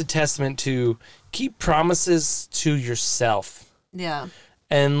think it's a testament to keep promises to yourself. Yeah.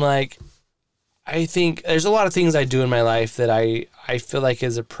 And like, I think there's a lot of things I do in my life that I feel like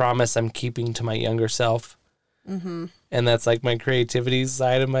is a promise I'm keeping to my younger self. Mm-hmm. And that's like my creativity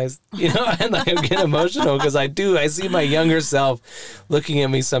side of my, and like I get emotional because I see my younger self looking at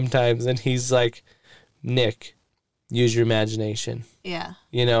me sometimes, and he's like, "Nick, use your imagination." Yeah.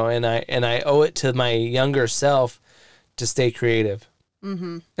 And I owe it to my younger self to stay creative.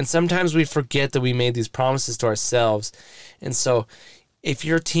 Mm-hmm. And sometimes we forget that we made these promises to ourselves. And so if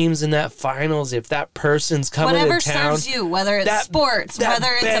your team's in that finals, if that person's coming whatever to town. Whatever serves you, whether it's sports,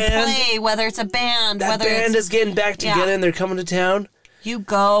 whether it's a play, whether it's a band, whether band is getting back together and they're coming to town. You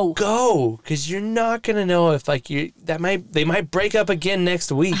go. Go, because you're not gonna know if they might break up again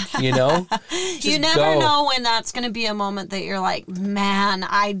next week. You never know when that's gonna be a moment that you're like, man,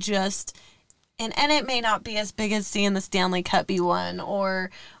 I just, and it may not be as big as seeing the Stanley Cup be won or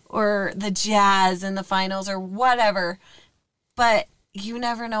the Jazz in the finals or whatever, but you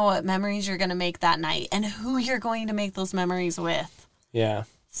never know what memories you're gonna make that night and who you're going to make those memories with. Yeah.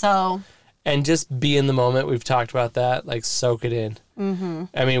 So. And just be in the moment. We've talked about that. Like, soak it in. Mm-hmm.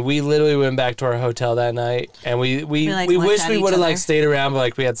 I mean, we literally went back to our hotel that night, and we wish we would have like stayed around, but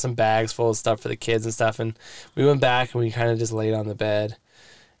like we had some bags full of stuff for the kids and stuff, and we went back and we kind of just laid on the bed,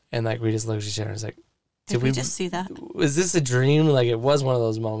 and like we just looked at each other and was like, "Did we just see that? Was this a dream?" Like it was one of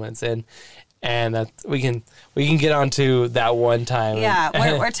those moments, and that we can get onto that one time.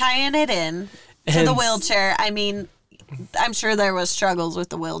 Yeah, we're tying it in to the wheelchair. I mean, I'm sure there was struggles with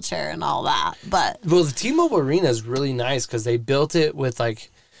the wheelchair and all that, but the T-Mobile Arena is really nice because they built it with like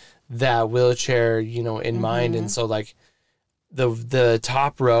that wheelchair, in mind, and so like the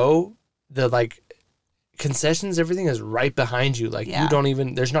top row, the like concessions, everything is right behind you. Like you don't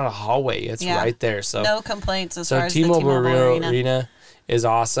even there's not a hallway; it's right there. So no complaints as far as the T-Mobile Arena. Arena is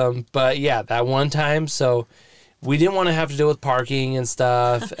awesome, but yeah, that one time so. We didn't want to have to deal with parking and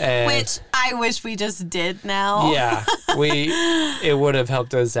stuff, which I wish we just did now. Yeah, it would have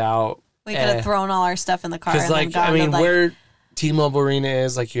helped us out. We could have thrown all our stuff in the car. Because, we're T-Mobile Arena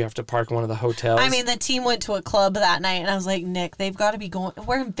is. Like, you have to park in one of the hotels. I mean, the team went to a club that night, and I was like, Nick, they've got to be going.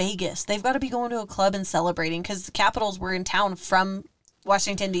 We're in Vegas. They've got to be going to a club and celebrating because the Capitals were in town from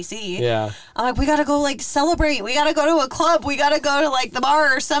Washington, D.C. Yeah. I'm like, we got to go, like, celebrate. We got to go to a club. We got to go to, like, the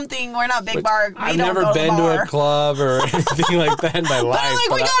bar or something. We're not big bar. I've never been to a club or anything like that in my life. But I'm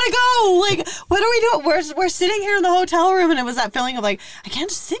like, we got to go. Like, what are we doing? We're sitting here in the hotel room, and it was that feeling of, like, I can't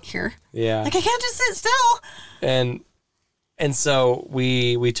just sit here. Yeah. Like, I can't just sit still. And so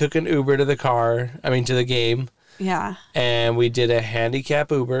we took an Uber to the game. Yeah. And we did a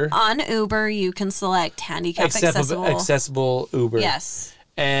handicap Uber. On Uber, you can select handicap accessible Uber. Yes.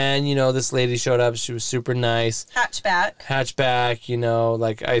 And, this lady showed up. She was super nice. Hatchback,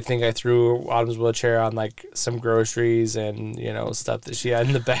 like, I think I threw Autumn's wheelchair on, like, some groceries and, stuff that she had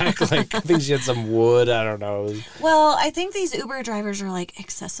in the back. Like, I think she had some wood. I don't know. Well, I think these Uber drivers are, like,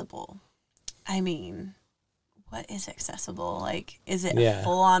 accessible. I mean, what is accessible? Like, is it a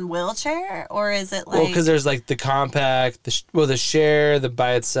full-on wheelchair, or is it like... Well, because there's, like, the compact, the share, the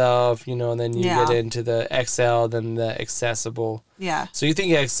by itself, and then you get into the XL, then the accessible. Yeah. So you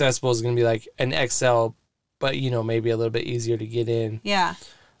think accessible is going to be, like, an XL, but, maybe a little bit easier to get in. Yeah.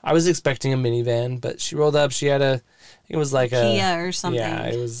 I was expecting a minivan, but she rolled up. She had it was like a... Kia or something. Yeah,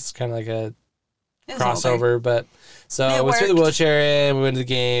 it was kind of like a crossover, but... So we threw the wheelchair in, we went to the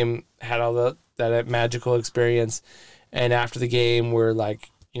game, had all that magical experience, and after the game, we're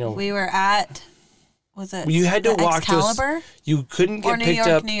like, we were at, was it? You had to walk Excalibur? You couldn't get New picked York,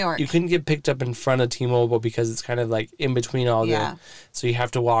 up. New York. You couldn't get picked up in front of T-Mobile because it's kind of like in between all the. So you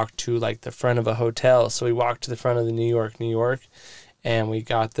have to walk to like the front of a hotel. So we walked to the front of the New York, and we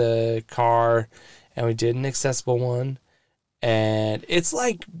got the car, and we did an accessible one, and it's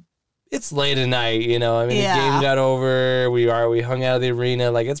like. It's late at night, I mean, the game got over. We hung out of the arena.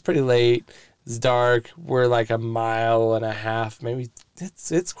 Like, it's pretty late. It's dark. We're like a mile and a half, maybe.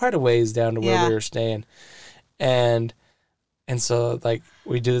 It's quite a ways down to where we were staying, and so like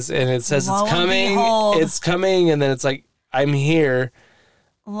we do this, and it says it's coming, and then it's like I'm here.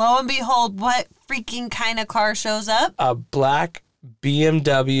 Lo and behold, what freaking kind of car shows up? A black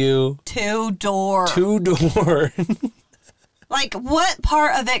BMW 2-door. Like, what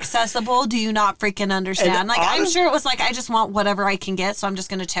part of accessible do you not freaking understand? And like, I'm sure it was like, I just want whatever I can get, so I'm just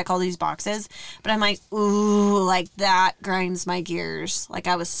going to check all these boxes. But I'm like, ooh, like, that grinds my gears. Like,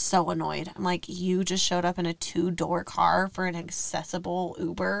 I was so annoyed. I'm like, you just showed up in a 2-door car for an accessible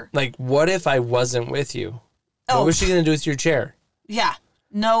Uber? Like, what if I wasn't with you? What was she going to do with your chair? Yeah.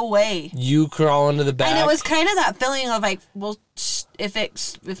 No way. You crawl into the back. And it was kind of that feeling of like, well,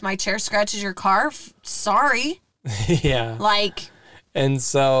 if my chair scratches your car, sorry. Yeah. Like. And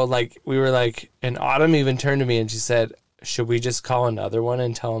so, like, we were like, and Autumn even turned to me and she said, should we just call another one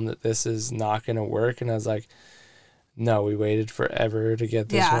and tell them that this is not going to work? And I was like, no, we waited forever to get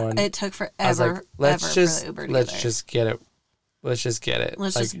this one. Yeah, it took forever. I was like, let's just get it. Let's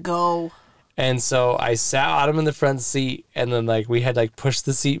Let's just go. And so I sat Autumn in the front seat, and then like we had like pushed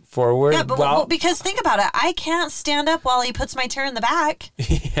the seat forward. Yeah, but because think about it, I can't stand up while he puts my chair in the back.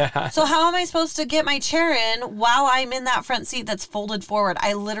 Yeah. So how am I supposed to get my chair in while I'm in that front seat that's folded forward?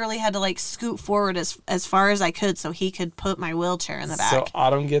 I literally had to like scoot forward as far as I could so he could put my wheelchair in the back. So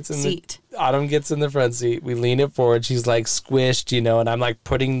Autumn gets in the front seat. We lean it forward. She's like squished, and I'm like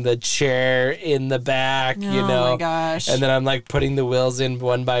putting the chair in the back, Oh my gosh. And then I'm like putting the wheels in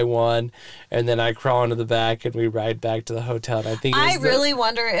one by one. And then I crawl into the back and we ride back to the hotel. And I think I really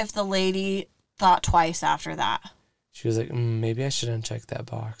wonder if the lady thought twice after that. She was like, maybe I should uncheck that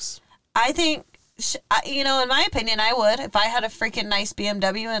box. I think, in my opinion, I would. If I had a freaking nice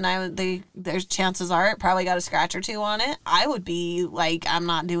BMW and there's chances are it probably got a scratch or two on it, I would be like, I'm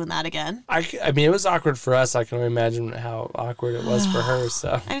not doing that again. I mean, it was awkward for us. I can only imagine how awkward it was for her.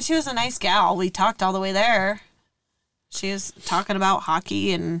 So. And she was a nice gal. We talked all the way there. She was talking about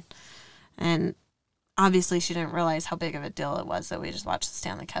hockey and obviously she didn't realize how big of a deal it was that we just watched the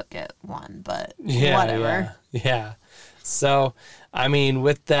Stanley Cup get won, but whatever. Yeah. So, I mean,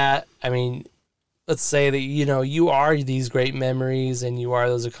 with that, let's say that, you are these great memories and you are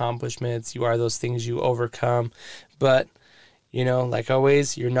those accomplishments, you are those things you overcome, but, like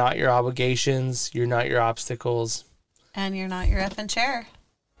always, you're not your obligations, you're not your obstacles. And you're not your effing chair.